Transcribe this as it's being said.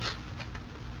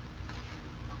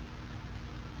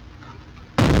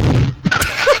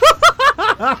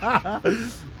Are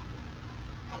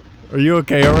you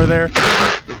okay over there?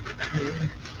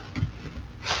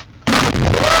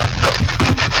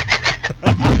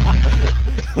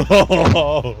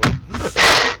 Oh.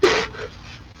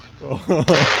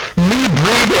 Me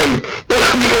breathing.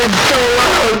 It's so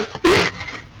loud.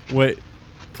 Wait,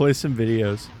 play some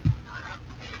videos.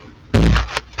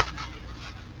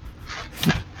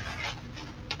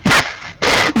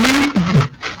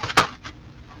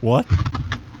 What?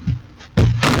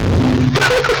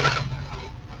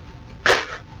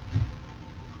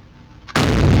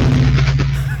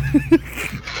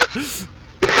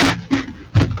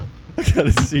 I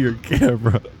gotta see your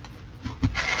camera.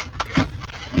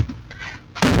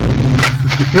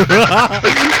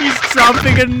 He's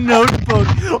dropping a notebook.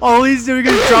 All he's doing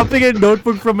is dropping a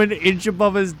notebook from an inch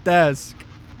above his desk.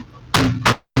 You're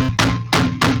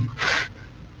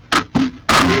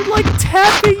like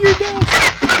tapping your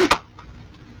desk.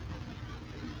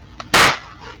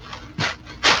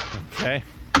 Okay.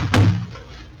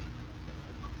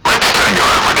 Let's turn your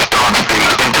average dance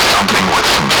beat into something with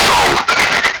some soul.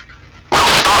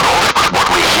 We'll start off with what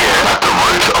we hear at the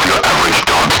root of your average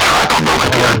dance track on the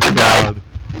radio today. God.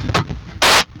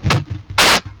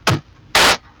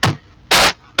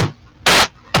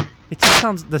 It just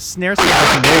sounds, the snare sounds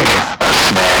like noise. A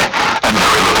snare, and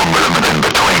very little movement in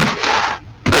between.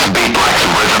 This beat lacks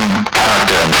rhythm,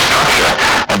 character, and structure,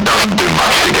 and doesn't do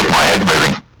much to get my head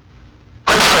moving.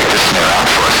 Let's take the snare out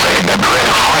for a second and create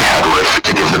a hi-hat riff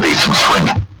to give the beat some swing.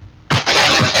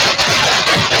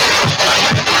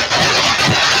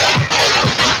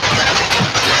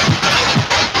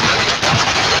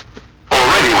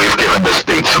 Already we've given this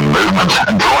beat some movement,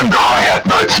 and drawing the hi-hat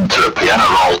notes into a piano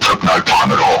roll took no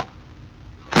time at all.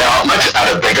 Now let's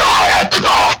add a bigger hi-hat to the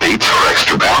half beat for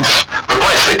extra bounce,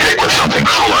 replace the kick with something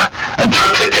fuller, and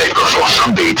trip the kick before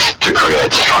some beats to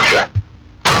create structure.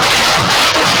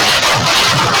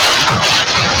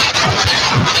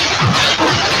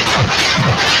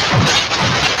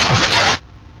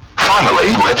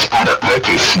 Finally, let's add a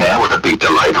perky snare with a beat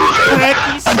delayed reverb,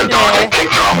 and a darker kick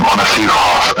drum on a few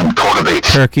half and quarter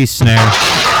beats. Turkey snare.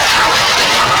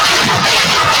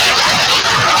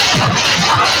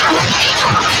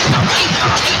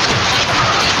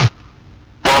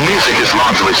 While music is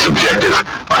largely subjective,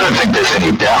 I don't think there's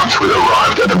any doubt we've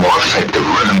arrived at a more effective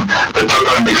rhythm that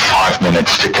took only 5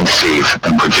 minutes to conceive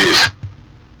and produce.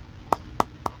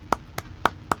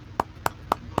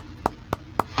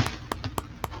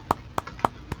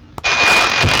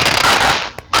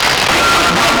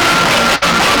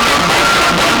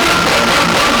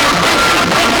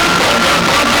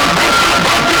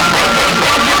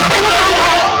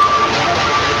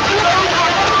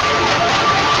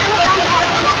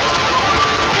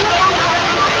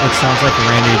 It sounds like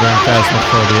Randy during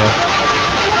Phasmophobia.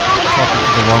 Talking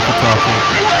to the walkie-talkie.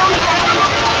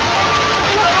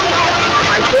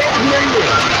 I can't hear you.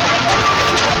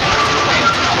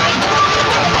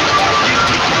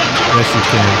 Yes, you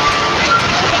can.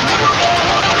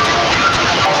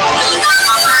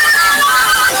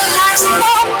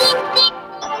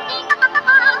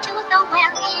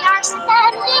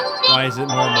 Why is it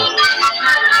normal?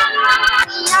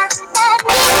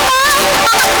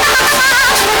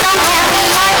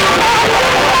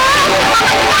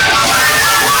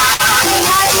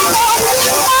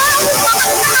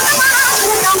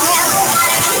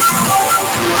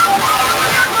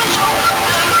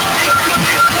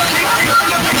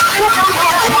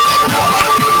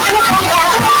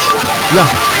 Yeah.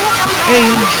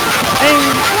 Aim.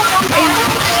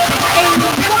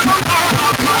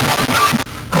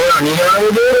 Hold on, you know how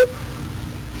to do it?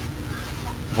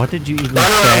 What did you even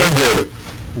say?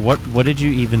 What did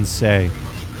you even say?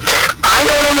 I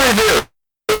know what I'm gonna do.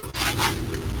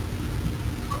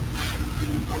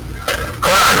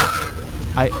 Hold on.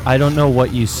 I don't know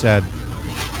what you said.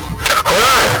 Hold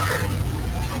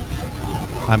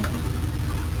on.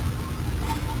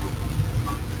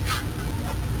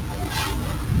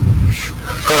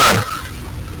 Hold on.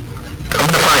 I'm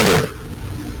gonna find it.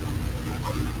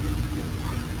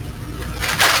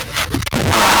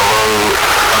 Hello.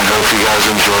 I hope you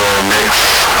guys enjoy our mix.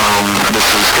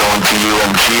 This is going to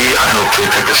UMG. I hope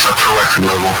they pick us up for record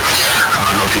level.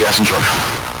 I hope you guys enjoy.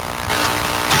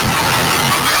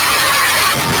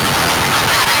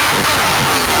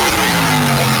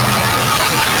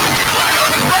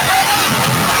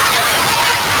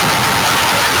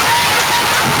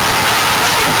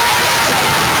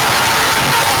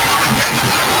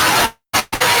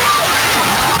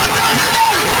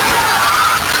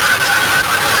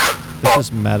 This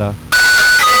is meta.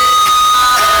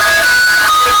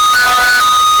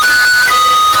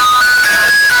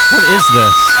 What What is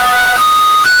this?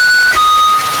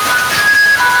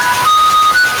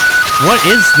 What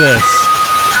is this?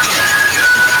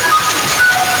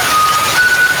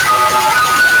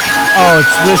 Oh,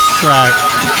 it's this track.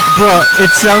 Bro,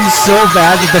 it sounds so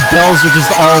bad that the bells are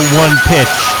just all one pitch.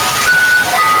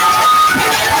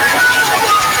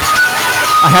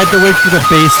 I had to wait for the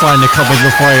bass line to come in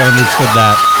before I understood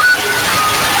that.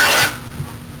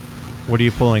 What are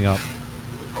you pulling up?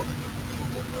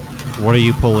 What are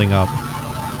you pulling up?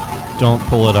 Don't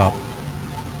pull it up.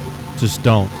 Just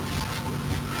don't.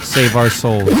 Save our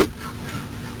souls. Look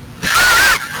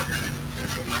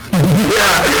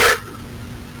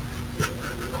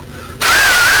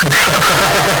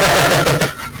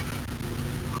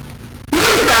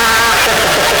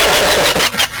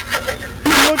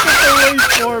at the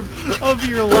waveform of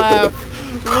your laugh.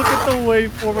 Look at the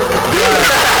waveform of your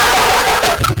laugh.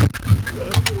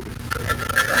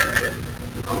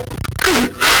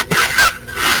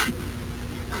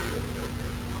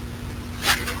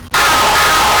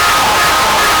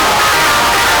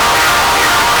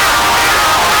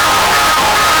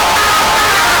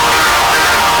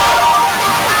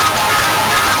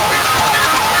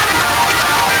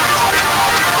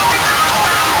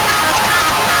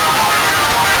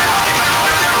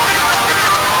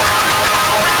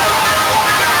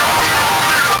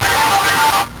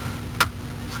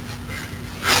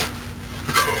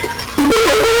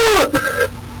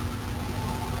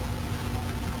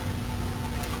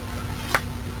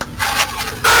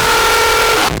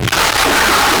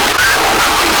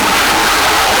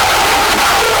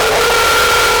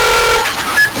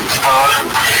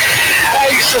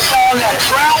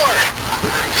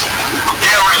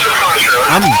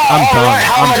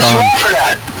 I'm done.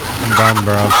 I'm done,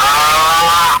 bro.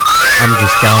 I'm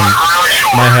just done.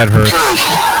 My head hurts.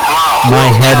 My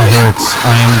head hurts.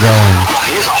 I am going.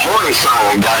 He's a horny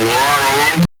son, done, you know what I mean?